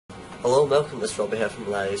Hello and welcome, this is Robbie here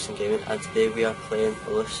from Lucius and Gaming, and today we are playing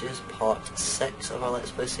Lucius part 6 of our Let's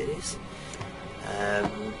Play series.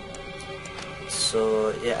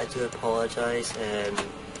 So yeah, I do apologise, there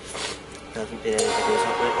haven't been any videos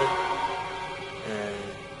up lately.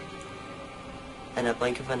 In a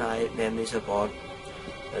blink of an eye, memories are born,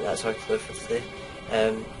 but that's our clue for today.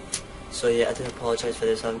 So yeah, I do apologise for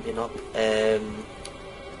this haven't been up.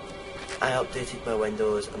 I updated my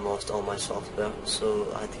Windows and lost all my software, so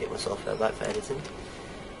I had to get my software back for editing.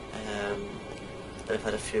 I've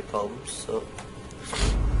had a few problems, so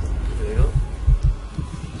here we go.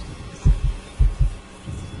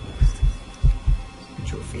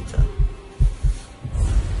 Jovita.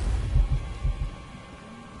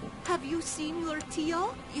 Have you seen your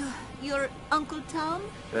Tio? Your Uncle Tom?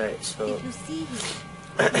 Right, so if you see him,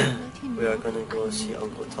 let him we are know going to go see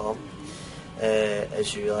Uncle Tom.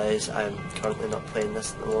 As you realise, I'm currently not playing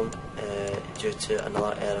this at the moment due to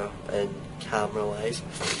another error in camera wise,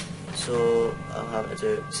 so I'll have to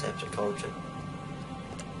do separate commentary.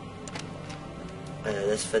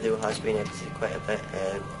 This video has been edited quite a bit,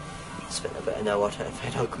 spent about an hour trying to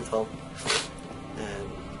find Uncle Tom.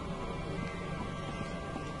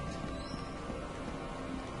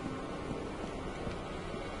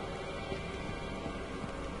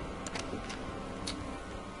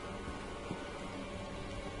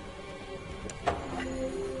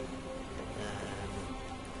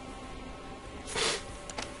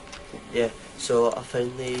 Yeah, so I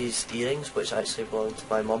found these earrings which actually belong to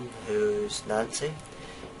my mum, who's Nancy.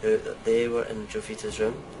 They were in Jovita's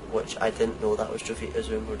room, which I didn't know that was Jovita's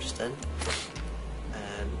room we're just in.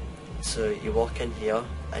 So you walk in here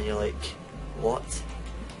and you're like, what?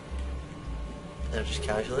 They're just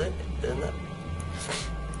casually doing that.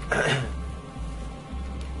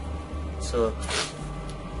 So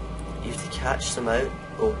you have to catch them out,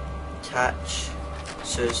 or catch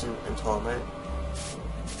Susan and Tom out.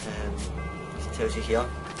 It tells you here.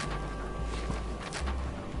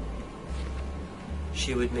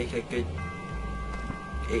 She would make a good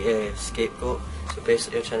scapegoat. So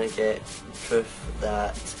basically you're trying to get proof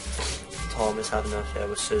that Tom is having an affair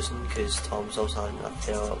with Susan, because Tom's also having an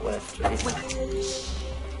affair with Jovita.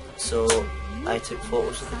 So I took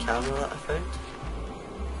photos of the camera that I found.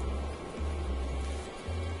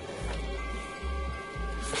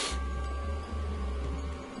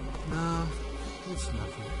 No, it's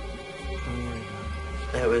nothing. Don't worry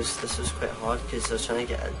about it. This was quite hard because I was trying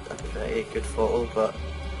to get a pretty good photo, but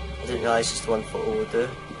I didn't realise just one photo would do.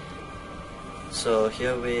 So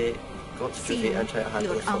here we go up to Jovita and try to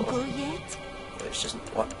handle the photo, uncle yet? which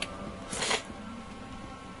doesn't work.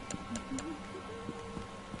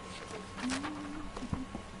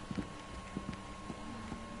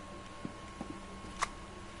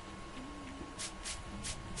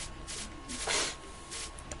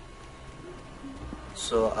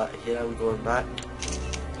 So here I'm going back.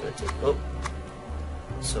 Oh.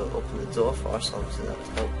 So open the door first, obviously that would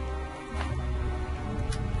help.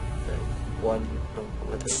 Then one, no,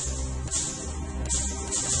 with it.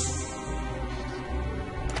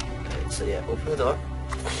 Right, so yeah, open the door.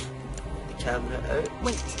 The camera out.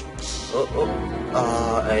 Wait.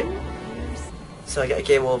 Right. So I get a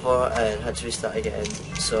game over and had to restart again.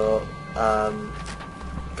 So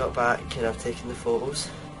got back and I've taken the photos.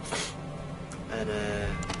 And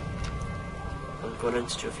I'm going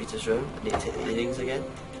into Jovita's room. I need to take the earrings again.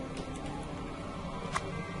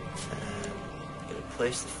 I'm going to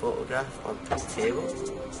place the photograph on the table. Read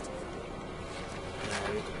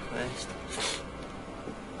the request.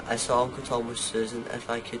 I saw Uncle Tom with Susan, if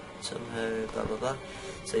I could somehow blah blah blah.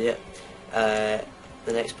 So yeah,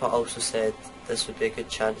 the next part also said this would be a good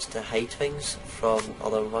chance to hide things from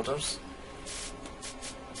other murders.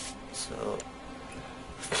 So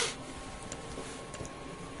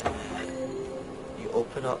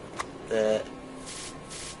open up the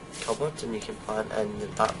cupboard and you can plant in the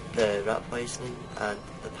rat poisoning and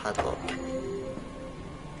the padlock.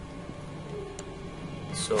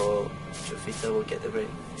 So Jovita will get the blame.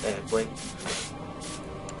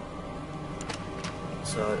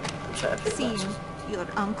 So I'm trying to put Seen that. your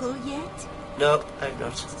uncle yet? No, I've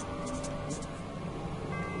not.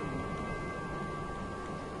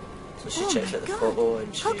 So she checks out the photo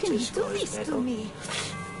and she How can just you do goes this to mental. me?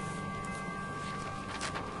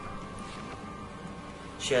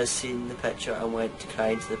 She has seen the picture and went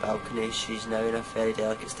crying to the balcony. She's now in a very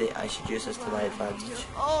delicate state. I should use this to my advantage.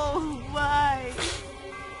 Oh, why?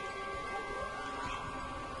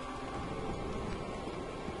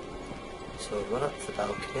 So run up to the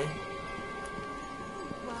balcony.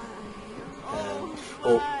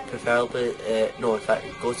 Why? Preferably, no, in fact,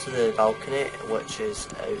 go to the balcony, which is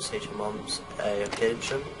outside your mum's, your parents'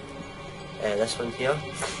 room, this one here,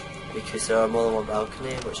 because there are more than one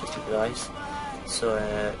balcony, which is super nice. So I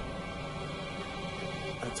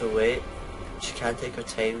had to wait. She can't take her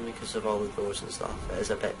time because of all the doors and stuff. It is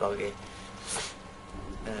a bit buggy.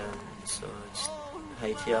 So just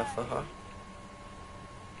hide here for her.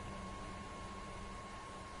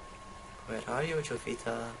 Where are you,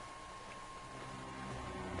 Jovita?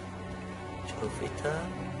 Jovita?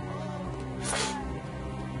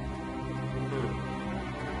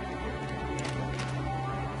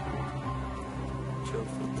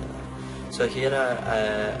 Jovita. So here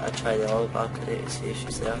I tried the other balcony to see if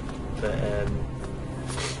she's there, but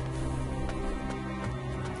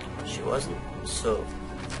she wasn't, so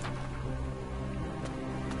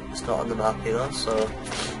it's not on the map either, so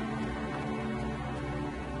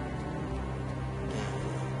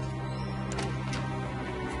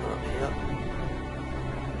not here.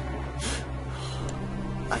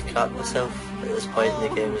 I cracked myself at this point in the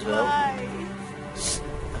game as well.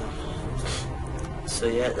 So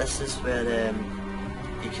yeah, this is where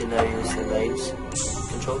you can now use the lines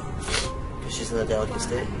control, because she's in a delicate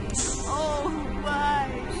state. Oh, why?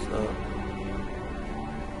 So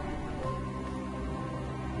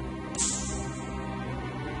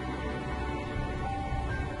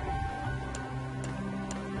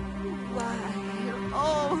Why?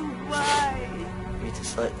 Oh, why? you need to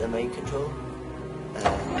select the mind control,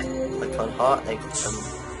 click on heart, then click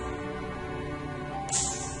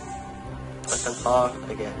on heart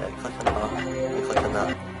again, click on heart, and click on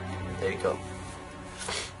that. There you go.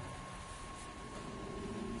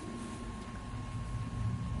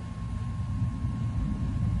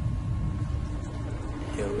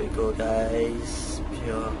 Here we go, guys.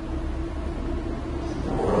 Pure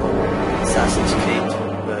Assassin's Creed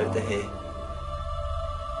without the hay.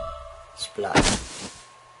 Splat.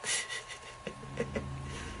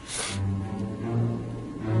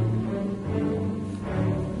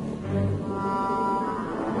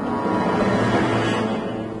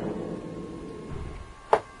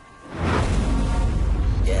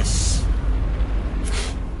 Yes.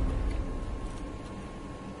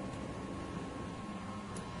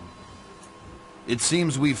 It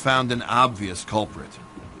seems we've found an obvious culprit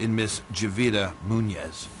in Miss Jovita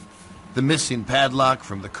Munez. The missing padlock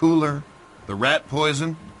from the cooler, the rat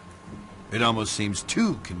poison. It almost seems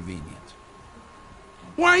too convenient.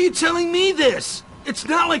 Why are you telling me this? It's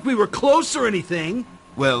not like we were close or anything.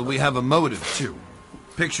 Well, we have a motive, too.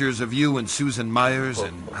 Pictures of you and Susan Myers,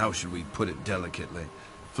 and how should we put it delicately?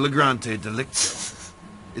 Flagrante delicto.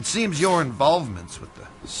 It seems your involvements with the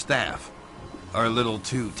staff are a little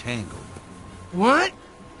too tangled. What?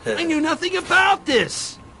 I knew nothing about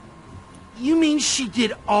this. You mean she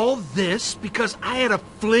did all this because I had a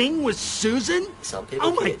fling with Susan? Some people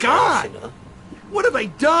Oh my hate God! Thomas, you know. What have I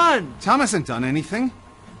done? Tom hasn't done anything.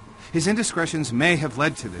 His indiscretions may have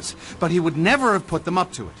led to this, but he would never have put them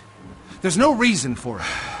up to it. There's no reason for it.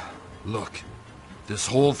 Look, this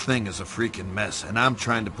whole thing is a freaking mess, and I'm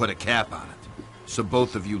trying to put a cap on it. So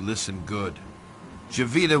both of you listen good.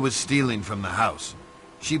 Jovita was stealing from the house.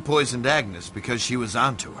 She poisoned Agnes because she was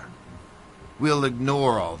onto her. We'll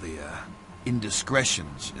ignore all the,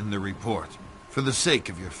 indiscretions in the report, for the sake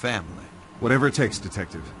of your family. Whatever it takes,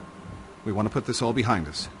 Detective. We want to put this all behind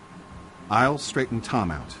us. I'll straighten Tom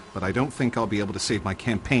out, but I don't think I'll be able to save my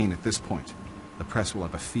campaign at this point. The press will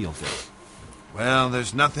have a field day. Well,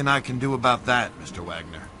 there's nothing I can do about that, Mr.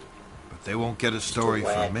 Wagner. But they won't get a story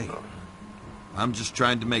from me. I'm just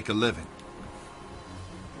trying to make a living.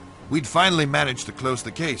 We'd finally managed to close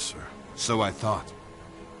the case, or so I thought.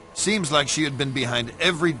 Seems like she had been behind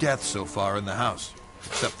every death so far in the house,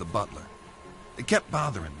 except the butler. It kept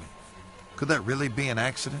bothering me. Could that really be an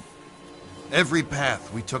accident? Every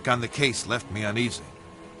path we took on the case left me uneasy.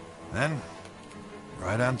 Then,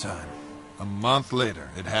 right on time, a month later,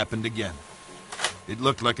 it happened again. It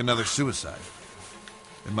looked like another suicide.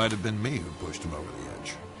 It might have been me who pushed him over the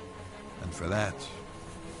edge. And for that,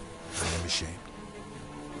 I am ashamed.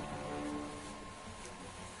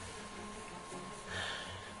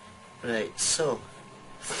 Right, so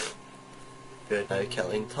we're now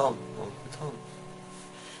killing Tom, Uncle Tom.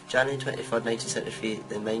 January 23rd, 1973,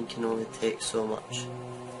 the mind can only take so much.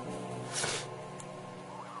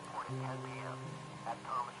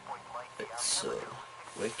 Right, so,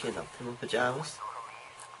 waking up in my pyjamas.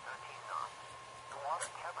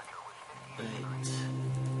 Right.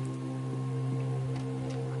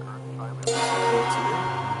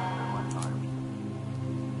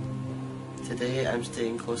 Today I'm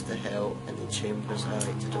staying close to hell in the chambers I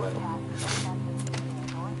like to dwell.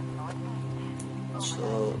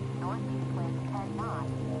 So...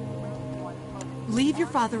 Leave your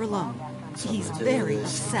father alone. He's very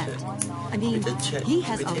upset. I mean, he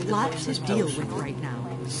has a lot to deal with right now.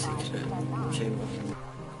 Secret chamber.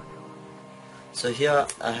 So here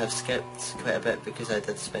I have skipped quite a bit because I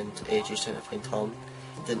did spend ages trying to find Tom.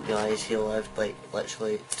 Didn't realise he lived like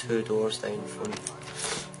literally 2 doors down from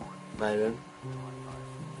my room.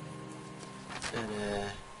 And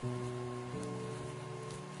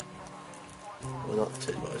well, not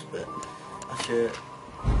 2 doors, but a few.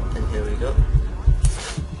 And here we go.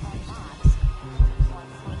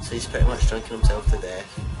 So he's pretty much drinking himself to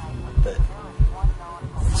death, but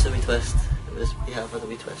it's a wee twist. We have had a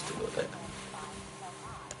wee twist to go about.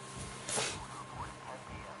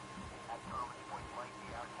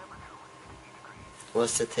 It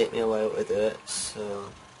wants to take me a while to do it, so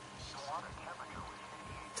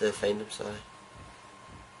to find him, sorry.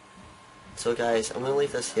 So guys, I'm going to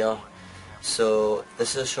leave this here. So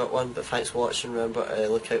this is a short one, but thanks for watching. Remember to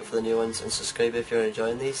look out for the new ones and subscribe if you're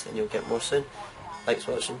enjoying these, and you'll get more soon. Thanks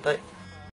for watching, bye.